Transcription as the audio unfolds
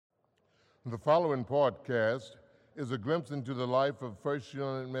The following podcast is a glimpse into the life of First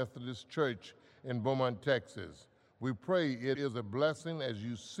United Methodist Church in Beaumont, Texas. We pray it is a blessing as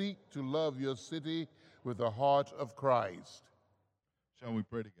you seek to love your city with the heart of Christ. Shall we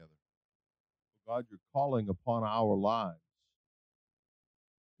pray together? God, your calling upon our lives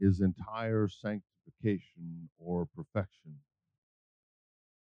is entire sanctification or perfection.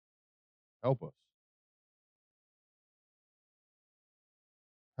 Help us.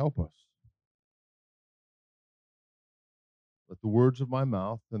 Help us. Let the words of my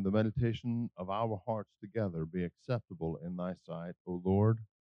mouth and the meditation of our hearts together be acceptable in thy sight, O Lord,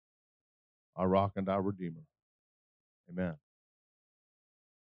 our rock and our redeemer. Amen.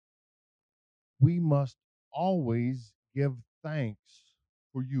 We must always give thanks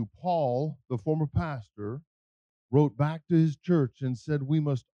for you. Paul, the former pastor, wrote back to his church and said, we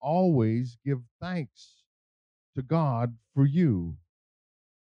must always give thanks to God for you.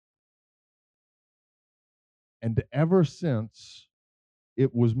 And ever since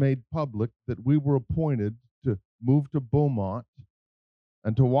it was made public that we were appointed to move to Beaumont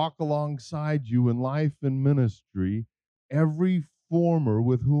and to walk alongside you in life and ministry, every former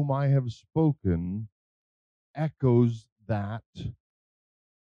with whom I have spoken echoes that.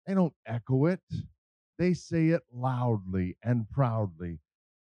 They don't echo it, they say it loudly and proudly.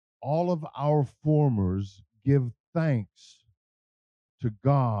 All of our formers give thanks to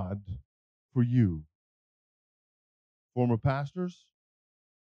God for you. Former pastors,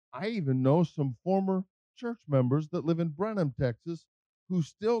 I even know some former church members that live in Brenham, Texas, who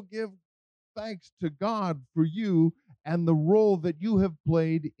still give thanks to God for you and the role that you have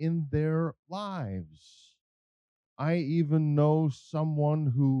played in their lives. I even know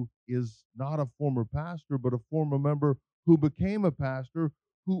someone who is not a former pastor, but a former member who became a pastor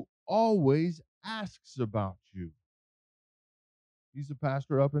who always asks about you. He's a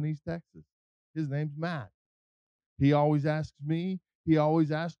pastor up in East Texas. His name's Matt. He always asks me, he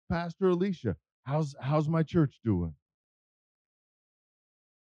always asks Pastor Alicia, how's my church doing?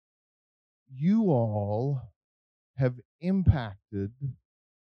 You all have impacted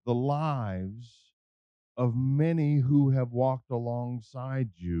the lives of many who have walked alongside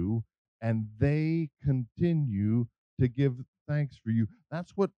you, and they continue to give thanks for you.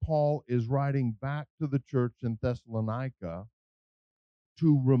 That's what Paul is writing back to the church in Thessalonica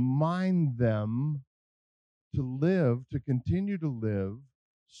to remind them to live, to continue to live,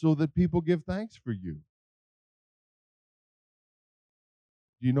 so that people give thanks for you.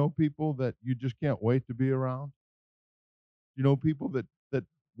 Do you know people that you just can't wait to be around? You know people that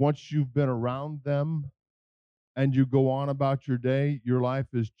once you've been around them and you go on about your day, your life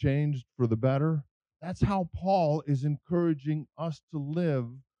is changed for the better? That's how Paul is encouraging us to live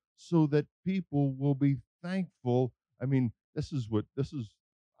so that people will be thankful. I mean,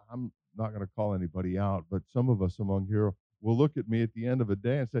 I'm not going to call anybody out, but some of us among here will look at me at the end of a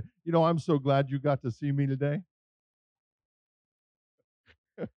day and say, I'm so glad you got to see me today.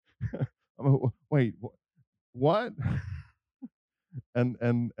 Wait, what?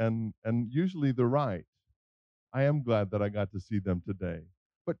 And usually they're right. I am glad that I got to see them today.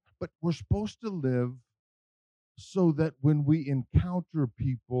 But we're supposed to live so that when we encounter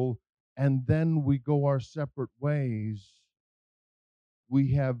people and then we go our separate ways,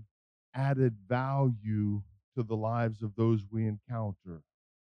 we have added value to the lives of those we encounter.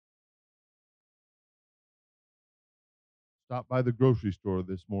 Stopped by the grocery store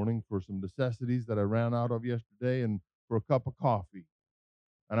this morning for some necessities that I ran out of yesterday and for a cup of coffee.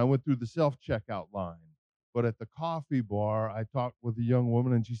 And I went through the self checkout line. But at the coffee bar, I talked with a young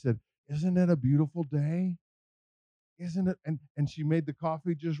woman and she said, "Isn't it a beautiful day? Isn't it?" And she made the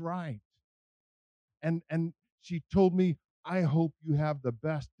coffee just right. And she told me, "I hope you have the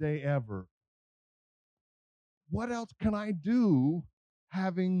best day ever." What else can I do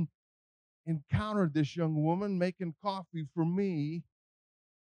having encountered this young woman making coffee for me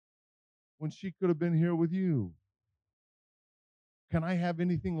when she could have been here with you? Can I have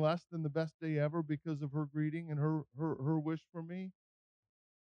anything less than the best day ever because of her greeting and her wish for me?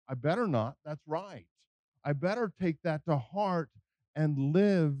 I better not. That's right. I better take that to heart and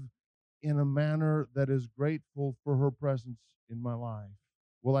live in a manner that is grateful for her presence in my life.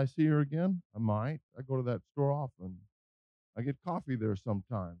 Will I see her again? I might. I go to that store often. I get coffee there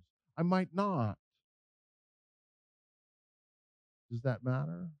sometimes. I might not. Does that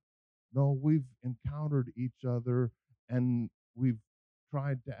matter? No, we've encountered each other and we've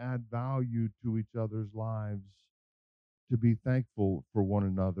tried to add value to each other's lives, to be thankful for one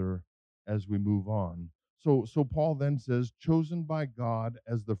another as we move on. So Paul then says, chosen by God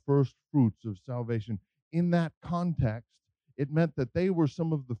as the first fruits of salvation. In that context, It meant that they were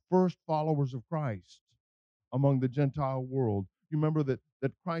some of the first followers of Christ among the Gentile world. You remember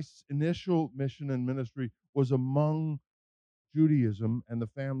that Christ's initial mission and ministry was among Judaism and the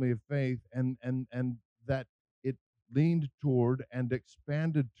family of faith, and that it leaned toward and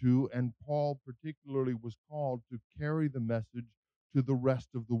expanded to, and Paul particularly was called to carry the message to the rest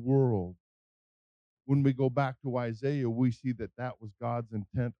of the world. When we go back to Isaiah, we see that that was God's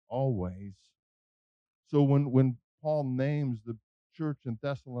intent always. So when Paul names the church in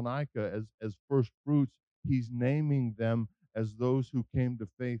Thessalonica as first fruits, he's naming them as those who came to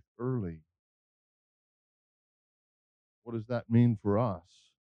faith early. What does that mean for us?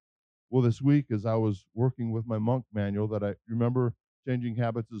 Well, this week, as I was working with my monk manual, that I remember changing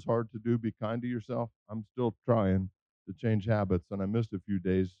habits is hard to do. Be kind to yourself. I'm still trying to change habits, and I missed a few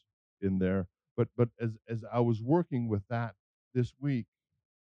days in there. But as I was working with that this week,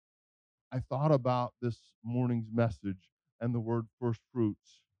 I thought about this morning's message and the word first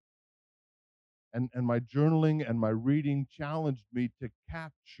fruits. And my journaling and my reading challenged me to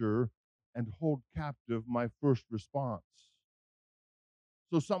capture and hold captive my first response.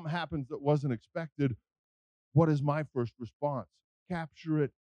 So something happens that wasn't expected. What is my first response? Capture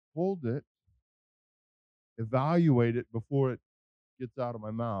it, hold it, evaluate it before it gets out of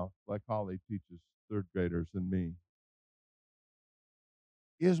my mouth, like Holly teaches third graders and me.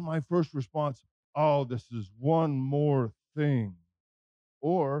 Is my first response, oh, this is one more thing?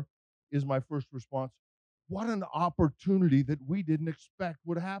 Or is my first response, what an opportunity that we didn't expect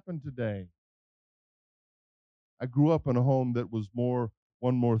would happen today? I grew up in a home that was more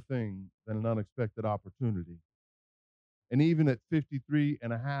one more thing than an unexpected opportunity. And even at 53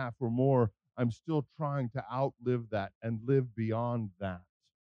 and a half or more, I'm still trying to outlive that and live beyond that.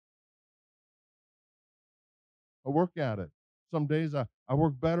 I work at it. Some days I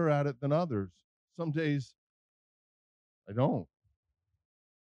work better at it than others. Some days I don't.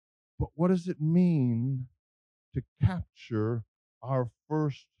 But what does it mean to capture our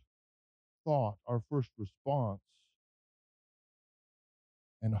first thought, our first response,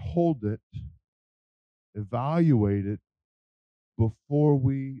 and hold it, evaluate it before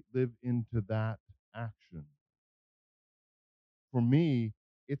we live into that action? For me,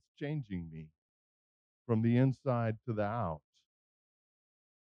 it's changing me from the inside to the out.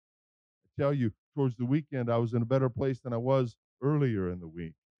 I tell you, towards the weekend, I was in a better place than I was earlier in the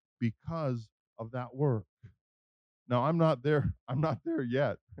week because of that work. Now, I'm not there. I'm not there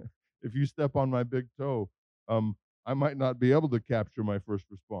yet. If you step on my big toe, I might not be able to capture my first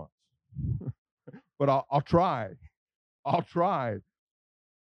response. But I'll try. I'll try.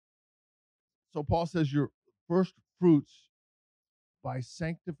 So Paul says your first fruits by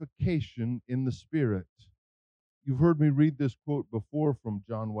sanctification in the Spirit. You've heard me read this quote before from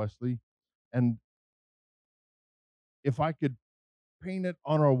John Wesley, and if I could paint it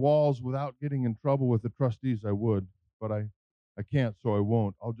on our walls without getting in trouble with the trustees, I would, but I can't, so I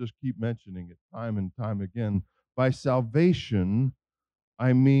won't. I'll just keep mentioning it time and time again. By salvation,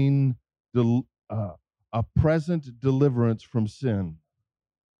 I mean a present deliverance from sin.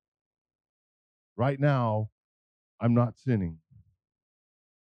 Right now, I'm not sinning.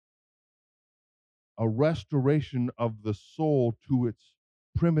 A restoration of the soul to its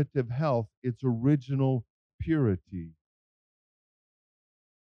primitive health, its original purity.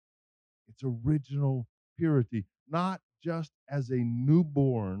 Its original purity, not just as a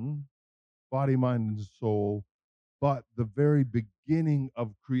newborn body, mind, and soul, but the very beginning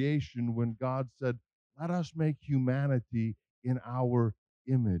of creation when God said, let us make humanity in our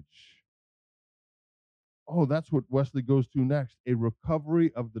image. Oh, that's what Wesley goes to next. A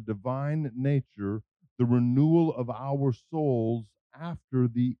recovery of the divine nature, the renewal of our souls after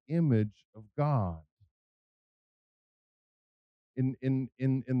the image of God. In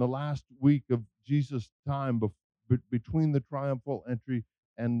the last week of Jesus' time between the triumphal entry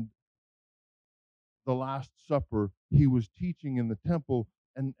and the Last Supper, he was teaching in the temple,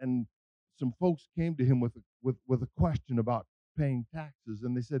 and some folks came to him with a question about paying taxes,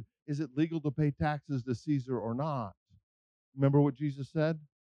 and they said, "Is it legal to pay taxes to Caesar or not?" Remember what Jesus said?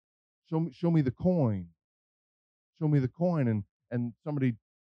 Show me the coin. Show me the coin, and somebody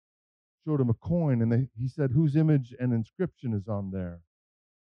showed him a coin, and he said, "Whose image and inscription is on there?"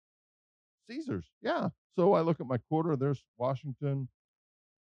 Caesar's. Yeah. So I look at my quarter. There's Washington,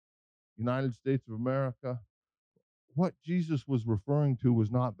 United States of America. What Jesus was referring to was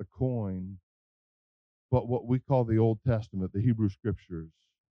not the coin, but what we call the Old Testament, the Hebrew Scriptures.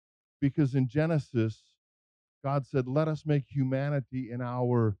 Because in Genesis, God said, let us make humanity in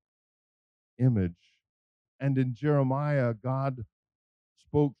our image. And in Jeremiah, God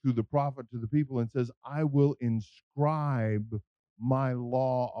spoke through the prophet to the people and says, I will inscribe my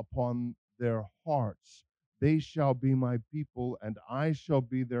law upon their hearts. They shall be my people, and I shall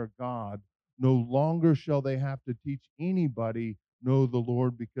be their God. No longer shall they have to teach anybody know the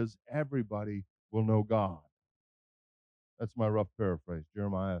Lord, because everybody will know God. That's my rough paraphrase,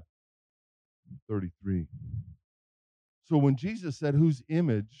 Jeremiah 33. So when Jesus said, whose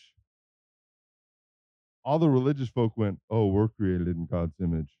image, all the religious folk went, oh, we're created in God's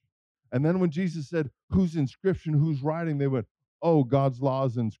image. And then when Jesus said, whose inscription, whose writing, they went, oh, God's law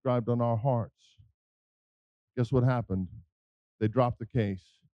is inscribed on our hearts. Guess what happened? They dropped the case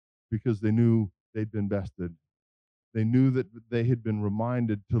because they knew they'd been bested. They knew that they had been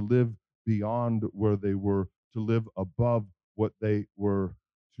reminded to live beyond where they were, to live above what they were,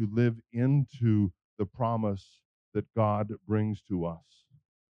 to live into the promise that God brings to us.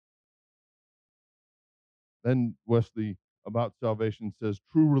 Then Wesley, about salvation, says,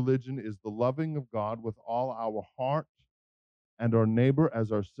 true religion is the loving of God with all our heart and our neighbor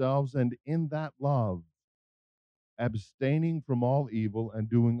as ourselves, and in that love, abstaining from all evil and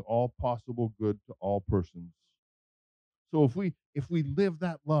doing all possible good to all persons. So if we live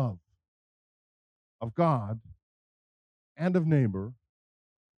that love of God and of neighbor,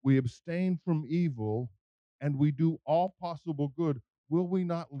 we abstain from evil, and we do all possible good, will we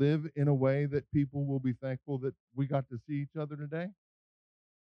not live in a way that people will be thankful that we got to see each other today?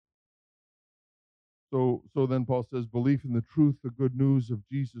 So then Paul says, belief in the truth, the good news of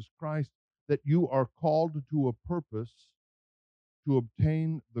Jesus Christ, that you are called to a purpose to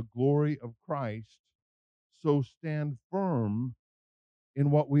obtain the glory of Christ. So stand firm in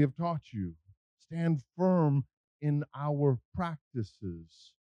what we have taught you. Stand firm in our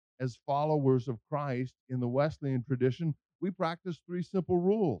practices. As followers of Christ in the Wesleyan tradition, we practice 3 simple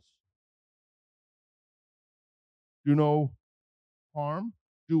rules. Do no harm,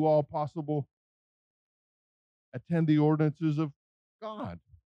 do all possible, attend the ordinances of God.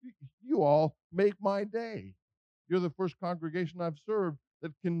 You all make my day. You're the first congregation I've served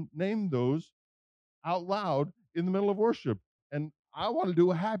that can name those out loud in the middle of worship. And I want to do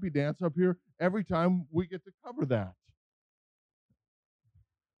a happy dance up here every time we get to cover that.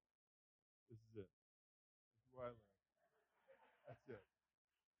 This is it. This is where I live. That's it.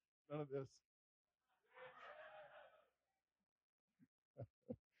 None of this.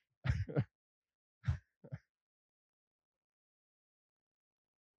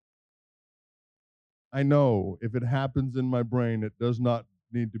 I know if it happens in my brain, it does not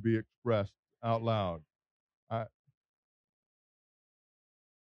need to be expressed out loud. I,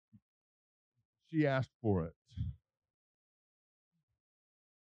 she asked for it.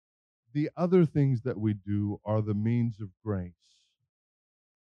 The other things that we do are the means of grace.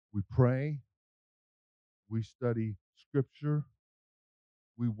 We pray, we study scripture,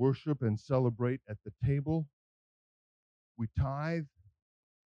 we worship and celebrate at the table, we tithe,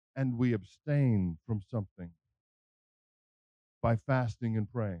 and we abstain from something by fasting and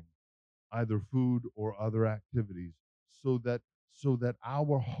praying, either food or other activities, so that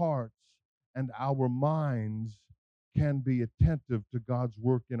our hearts and our minds can be attentive to God's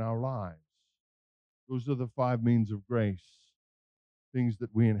work in our lives. Those are the 5 means of grace, things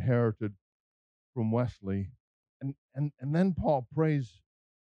that we inherited from Wesley. And then Paul prays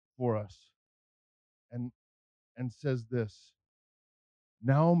for us and says this: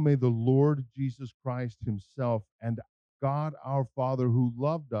 now may the Lord Jesus Christ himself and God our Father, who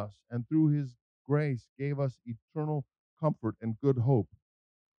loved us and through his grace gave us eternal comfort and good hope,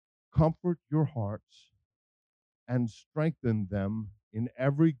 comfort your hearts and strengthen them in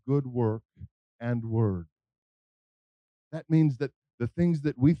every good work and word. That means that the things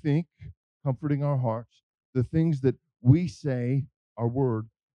that we think, comforting our hearts, the things that we say, our word,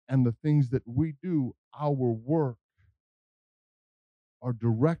 and the things that we do, our work, are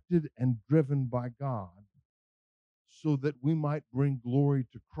directed and driven by God, so that we might bring glory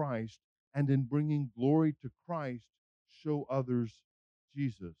to Christ, and in bringing glory to Christ, show others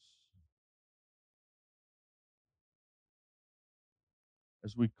Jesus.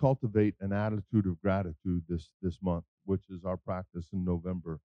 As we cultivate an attitude of gratitude this month, which is our practice in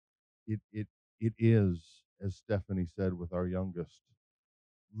November, it is, as Stephanie said with our youngest,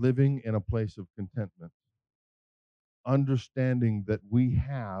 living in a place of contentment, understanding that we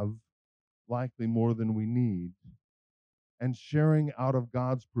have likely more than we need, and sharing out of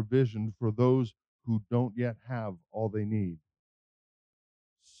God's provision for those who don't yet have all they need,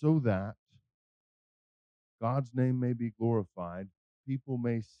 so that God's name may be glorified, people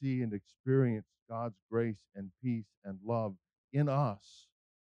may see and experience God's grace and peace and love in us,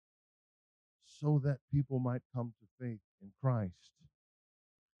 so that people might come to faith in Christ.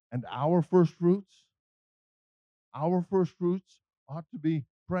 And our first fruits ought to be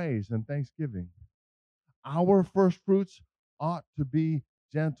praise and thanksgiving. Our first fruits ought to be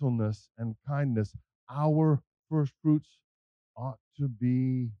gentleness and kindness. Our first fruits ought to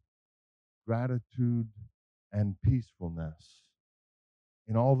be gratitude and peacefulness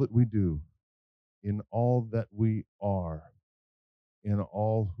in all that we do, in all that we are, in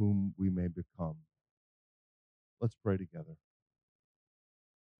all whom we may become. Let's pray together.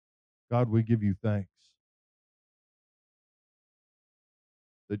 God, we give you thanks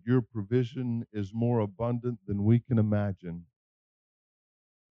that your provision is more abundant than we can imagine,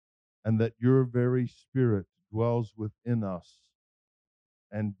 and that your very Spirit dwells within us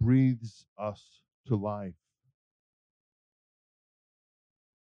and breathes us to life.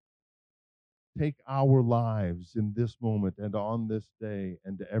 Take our lives in this moment and on this day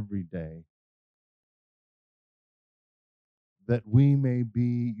and every day, that we may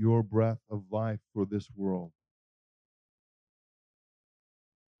be your breath of life for this world.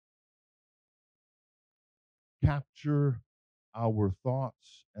 Capture our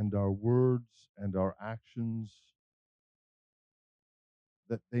thoughts and our words and our actions,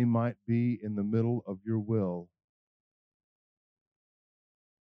 that they might be in the middle of your will,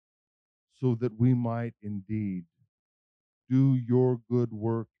 so that we might indeed do your good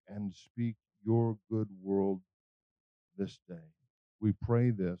work and speak your good world this day. We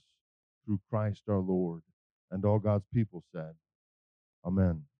pray this through Christ our Lord. And all God's people said,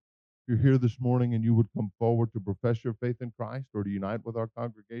 Amen. If you're here this morning and you would come forward to profess your faith in Christ or to unite with our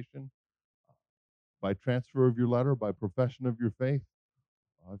congregation by transfer of your letter, by profession of your faith,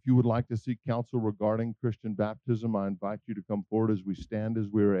 if you would like to seek counsel regarding Christian baptism, I invite you to come forward as we stand, as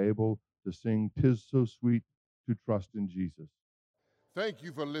we are able to sing "'Tis So Sweet to Trust in Jesus." Thank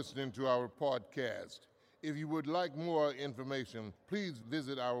you for listening to our podcast. If you would like more information, please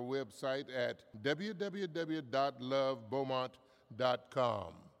visit our website at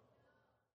www.lovebeaumont.com.